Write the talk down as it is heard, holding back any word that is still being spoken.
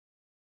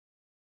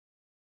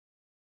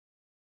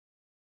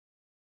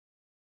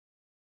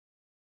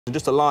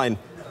Just a line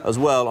as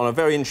well on a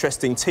very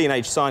interesting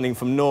teenage signing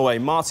from Norway.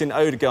 Martin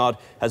Odegaard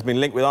has been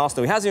linked with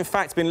Arsenal. He has in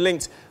fact been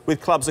linked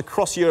with clubs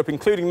across Europe,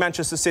 including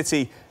Manchester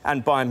City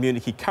and Bayern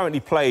Munich. He currently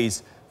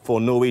plays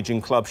for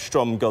Norwegian club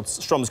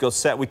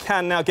Stromsgodset. We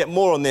can now get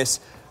more on this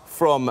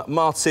from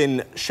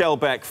Martin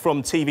Skjelbæk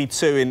from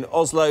TV2 in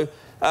Oslo.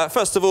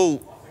 First of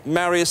all,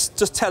 Marius,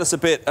 just tell us a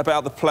bit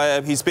about the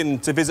player. He's been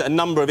to visit a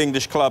number of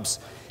English clubs.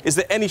 Is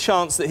there any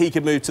chance that he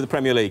could move to the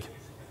Premier League?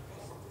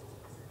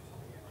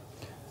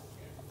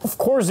 Of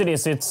course it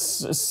is.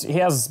 He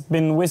has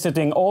been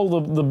visiting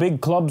all the big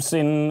clubs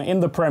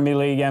in the Premier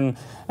League, and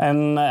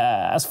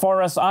as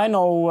far as I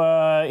know,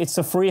 it's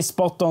a free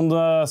spot on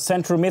the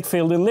central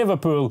midfield in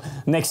Liverpool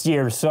next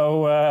year.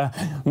 So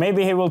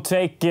maybe he will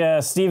take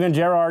Steven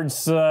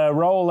Gerrard's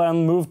role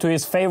and move to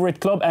his favourite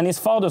club and his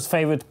father's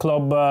favourite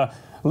club,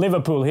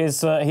 Liverpool.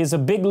 He's a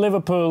big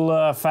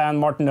Liverpool fan,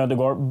 Martin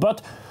Odegaard.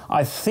 But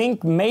I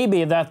think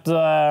maybe that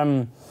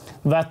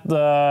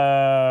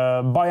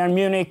Bayern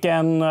Munich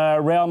and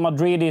Real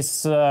Madrid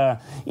is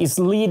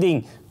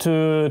leading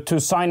to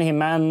sign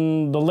him,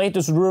 and the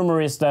latest rumor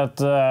is that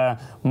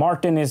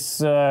Martin is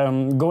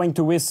going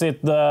to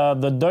visit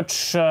the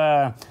Dutch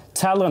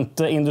talent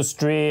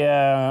industry,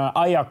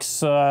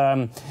 Ajax,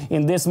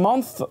 in this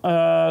month.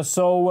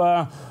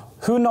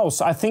 Who knows?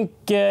 I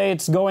think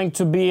it's going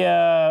to be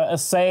a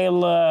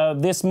sale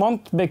this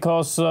month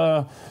because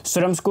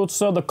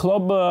Stromsgodset, the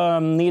club,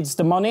 needs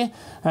the money,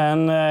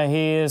 and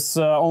he is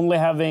only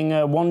having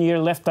 1 year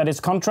left at his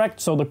contract.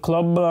 So the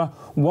club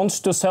wants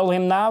to sell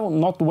him now,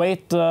 not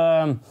wait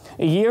a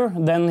year.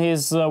 Then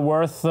he's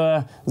worth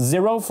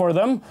zero for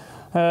them.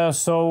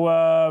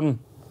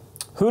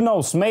 Who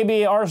knows?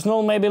 Maybe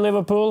Arsenal, maybe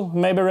Liverpool,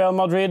 maybe Real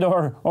Madrid,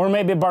 or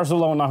maybe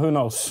Barcelona. Who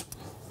knows?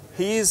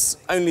 He is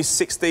only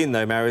 16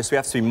 though, Marius, we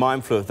have to be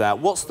mindful of that.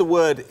 What's the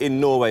word in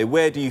Norway?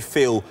 Where do you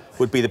feel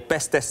would be the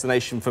best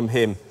destination from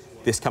him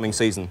this coming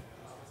season?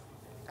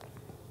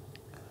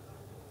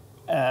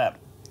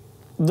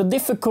 The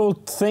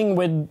difficult thing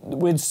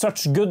with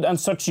such good and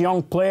such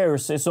young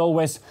players is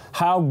always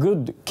how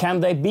good can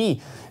they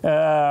be.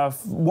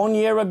 1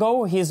 year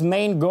ago, his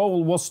main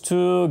goal was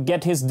to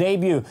get his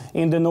debut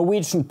in the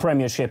Norwegian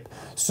Premiership.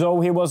 So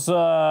he was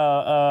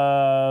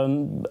a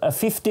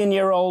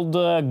 15-year-old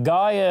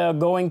guy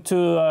going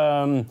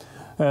to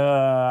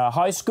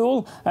high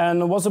school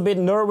and was a bit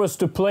nervous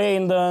to play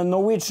in the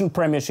Norwegian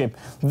Premiership.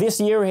 This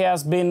year he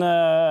has been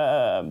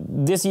the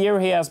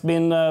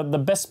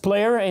best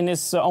player in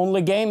his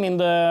only game in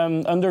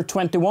the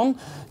under-21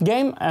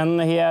 game,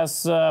 and he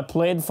has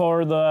played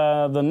for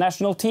the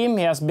national team.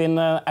 He has been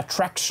an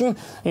attraction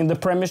in the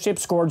Premiership,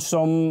 scored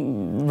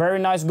some very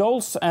nice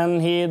goals,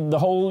 and the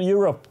whole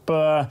Europe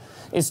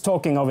is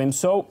talking of him.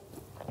 So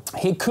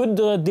he could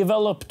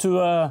develop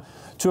to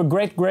a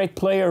great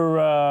player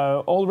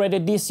already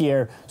this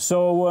year.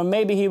 So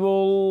maybe he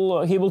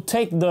will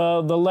take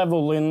the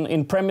level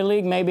in Premier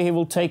League. Maybe he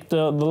will take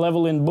the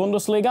level in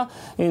Bundesliga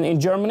in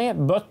Germany.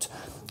 But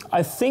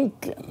I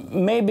think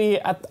maybe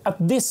at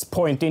this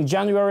point in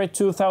January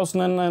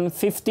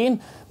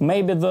 2015,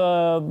 maybe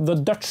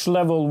the Dutch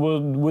level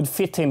would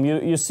fit him.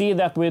 You see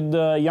that with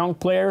young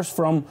players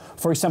from,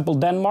 for example,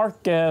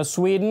 Denmark,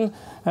 Sweden.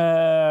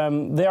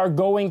 They are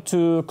going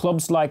to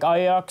clubs like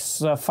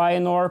Ajax,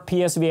 Feyenoord,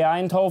 PSV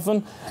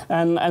Eindhoven,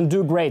 and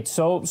do great.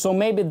 So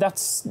maybe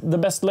that's the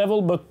best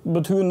level.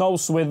 But who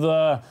knows with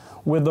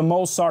the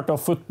Mozart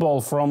of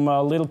football from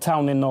a little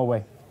town in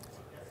Norway.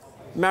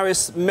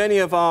 Marius, many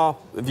of our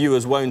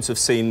viewers won't have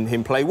seen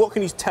him play. What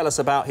can you tell us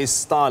about his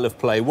style of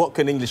play? What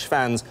can English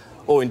fans,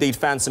 or indeed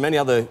fans from any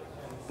other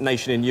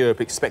nation in Europe,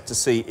 expect to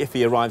see if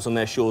he arrives on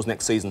their shores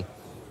next season?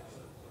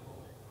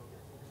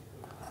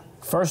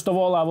 First of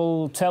all, I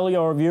will tell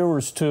your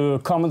viewers to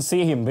come and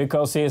see him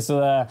because he's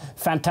a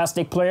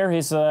fantastic player.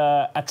 He's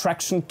an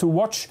attraction to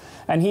watch,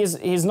 and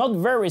he's not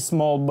very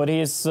small, but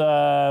he's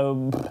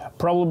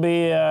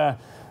probably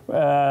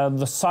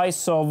the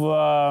size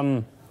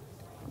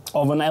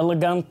of an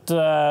elegant,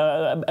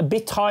 a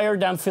bit higher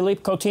than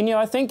Philippe Coutinho,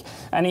 I think.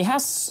 And he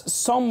has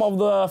some of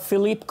the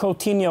Philippe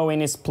Coutinho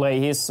in his play.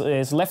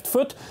 His left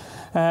foot,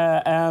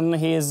 and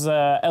he's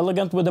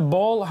elegant with the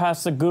ball,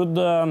 has a good,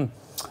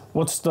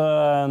 what's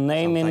the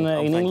name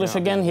in English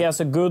again? He has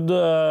a good,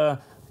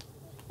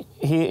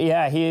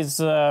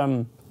 he's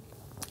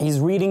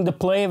reading the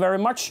play very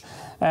much.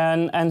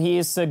 And he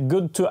is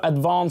good to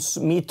advance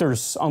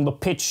meters on the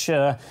pitch.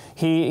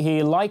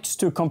 He likes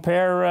to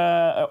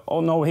compare.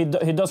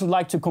 He doesn't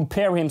like to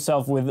compare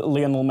himself with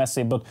Lionel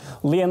Messi. But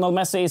Lionel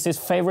Messi is his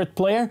favorite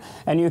player,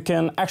 and you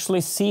can actually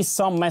see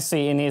some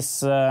Messi in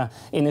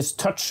his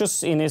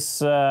touches, in his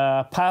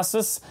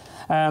passes.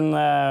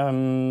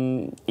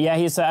 And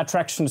he's an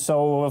attraction.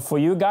 So for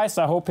you guys,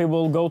 I hope he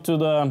will go to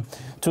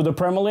the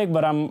Premier League,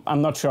 but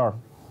I'm not sure.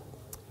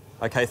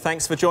 Okay,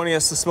 thanks for joining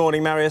us this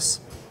morning, Marius.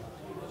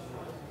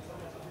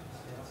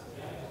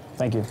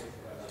 Thank you.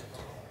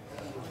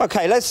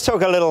 OK, let's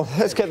talk a little.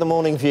 Let's get the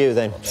morning view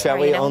then, shall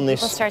we, on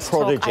this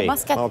prodigy,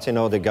 Martin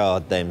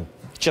Odegaard then.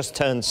 Just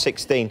turned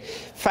 16. In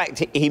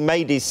fact, he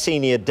made his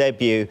senior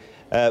debut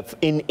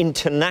in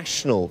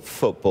international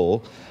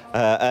football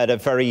at a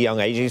very young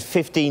age. He's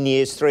 15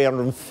 years,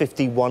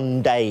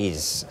 351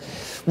 days.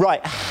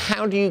 Right,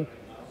 how do you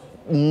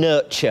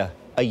nurture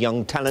a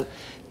young talent?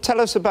 Tell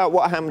us about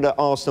what happened at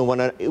Arsenal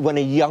when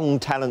a young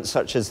talent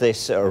such as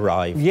this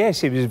arrived.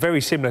 Yes, it was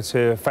very similar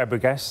to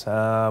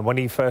Fabregas when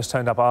he first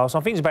turned up at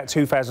Arsenal. I think it was about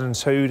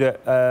 2002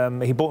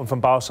 that he bought him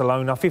from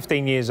Barcelona,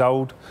 15 years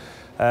old,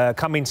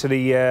 come into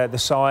the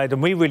side,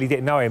 and we really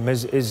didn't know him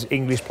as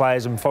English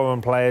players and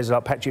foreign players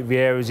like Patrick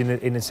Vieira's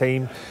in the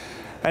team.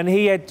 And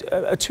he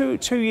had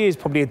two years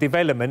probably of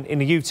development in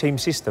the youth team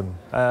system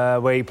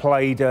where he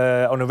played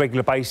on a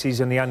regular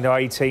basis in the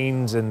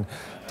under-18s and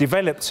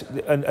developed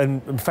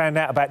and found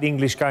out about the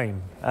English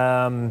game,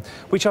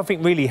 which I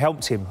think really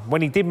helped him.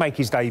 When he did make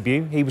his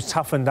debut, he was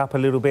toughened up a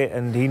little bit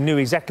and he knew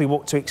exactly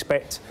what to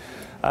expect.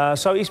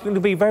 So it's going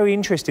to be very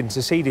interesting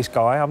to see this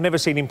guy. I've never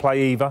seen him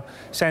play either.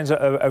 Sounds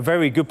a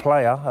very good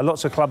player.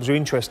 Lots of clubs are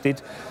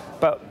interested.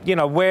 But, you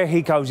know, where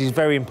he goes is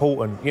very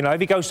important. You know, if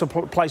he goes to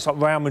a place like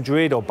Real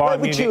Madrid or Bayern Munich... Where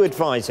would you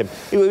advise him?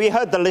 We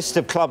heard the list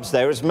of clubs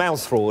there. It's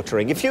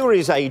mouth-watering. If you were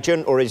his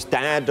agent or his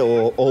dad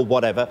or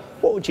whatever,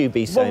 what would you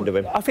be saying to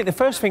him? I think the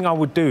first thing I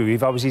would do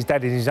if I was his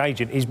dad and his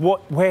agent is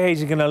where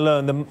is he going to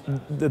learn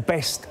the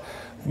best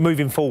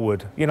moving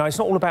forward. You know, it's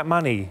not all about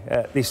money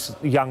at this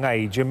young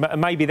age, and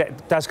maybe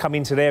that does come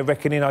into their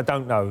reckoning, I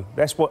don't know.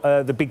 That's what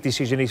the big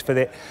decision is for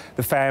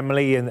the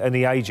family and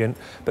the agent.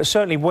 But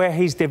certainly where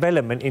his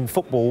development in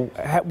football,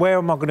 where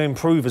am I going to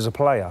improve as a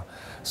player?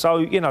 So,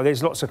 you know,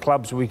 there's lots of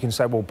clubs where we can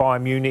say, well,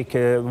 Bayern Munich,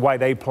 the way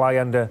they play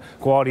under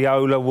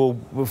Guardiola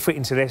will fit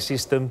into their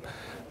system.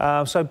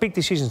 So big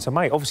decisions to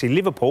make. Obviously,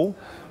 Liverpool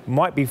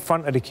might be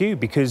front of the queue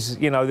because,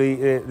 you know,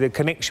 the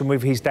connection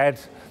with his dad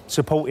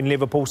supporting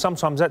Liverpool,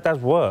 sometimes that does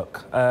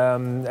work.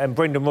 And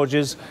Brendan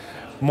Rodgers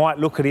might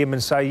look at him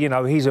and say, you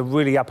know, he's a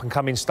really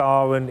up-and-coming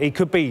star and he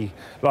could be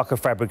like a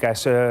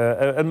Fabregas.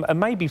 And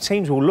maybe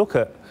teams will look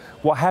at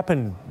what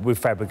happened with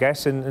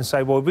Fabregas and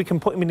say, well, if we can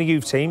put him in the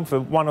youth team for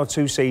 1 or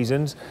 2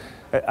 seasons,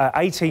 at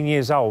 18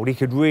 years old, he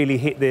could really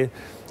hit the...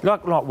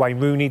 Like Wayne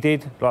Rooney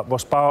did, like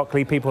Ross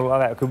Barkley, people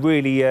like that could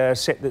really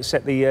set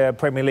the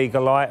Premier League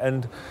alight,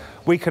 and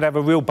we could have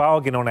a real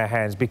bargain on our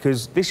hands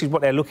because this is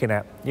what they're looking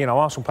at. You know,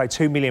 Arsenal paid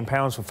 £2 million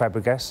for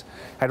Fabregas,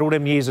 had all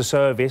them years of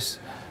service,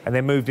 and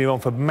then moved him on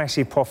for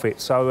massive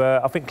profit. So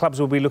I think clubs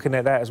will be looking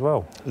at that as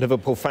well.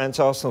 Liverpool fans,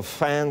 Arsenal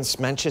fans,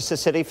 Manchester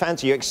City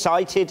fans, are you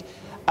excited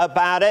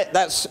about it?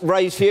 That's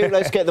Ray's view.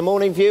 Let's get the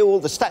morning view, all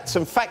the stats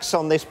and facts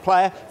on this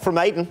player from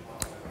Aidan.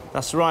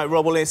 That's right,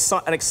 Rob. Well, he's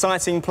an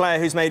exciting player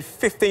who's made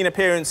 15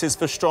 appearances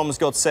for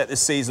Stromsgodset this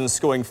season,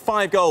 scoring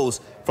 5 goals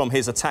from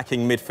his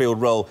attacking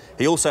midfield role.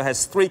 He also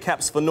has 3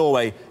 caps for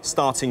Norway,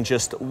 starting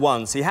just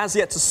once. He has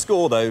yet to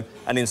score, though,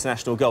 an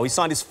international goal. He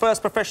signed his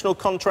first professional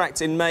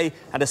contract in May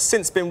and has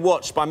since been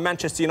watched by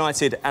Manchester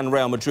United and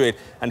Real Madrid.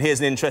 And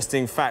here's an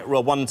interesting fact,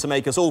 Rob, one to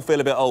make us all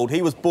feel a bit old.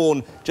 He was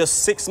born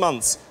just 6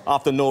 months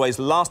after Norway's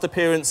last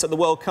appearance at the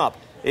World Cup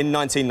in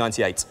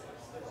 1998.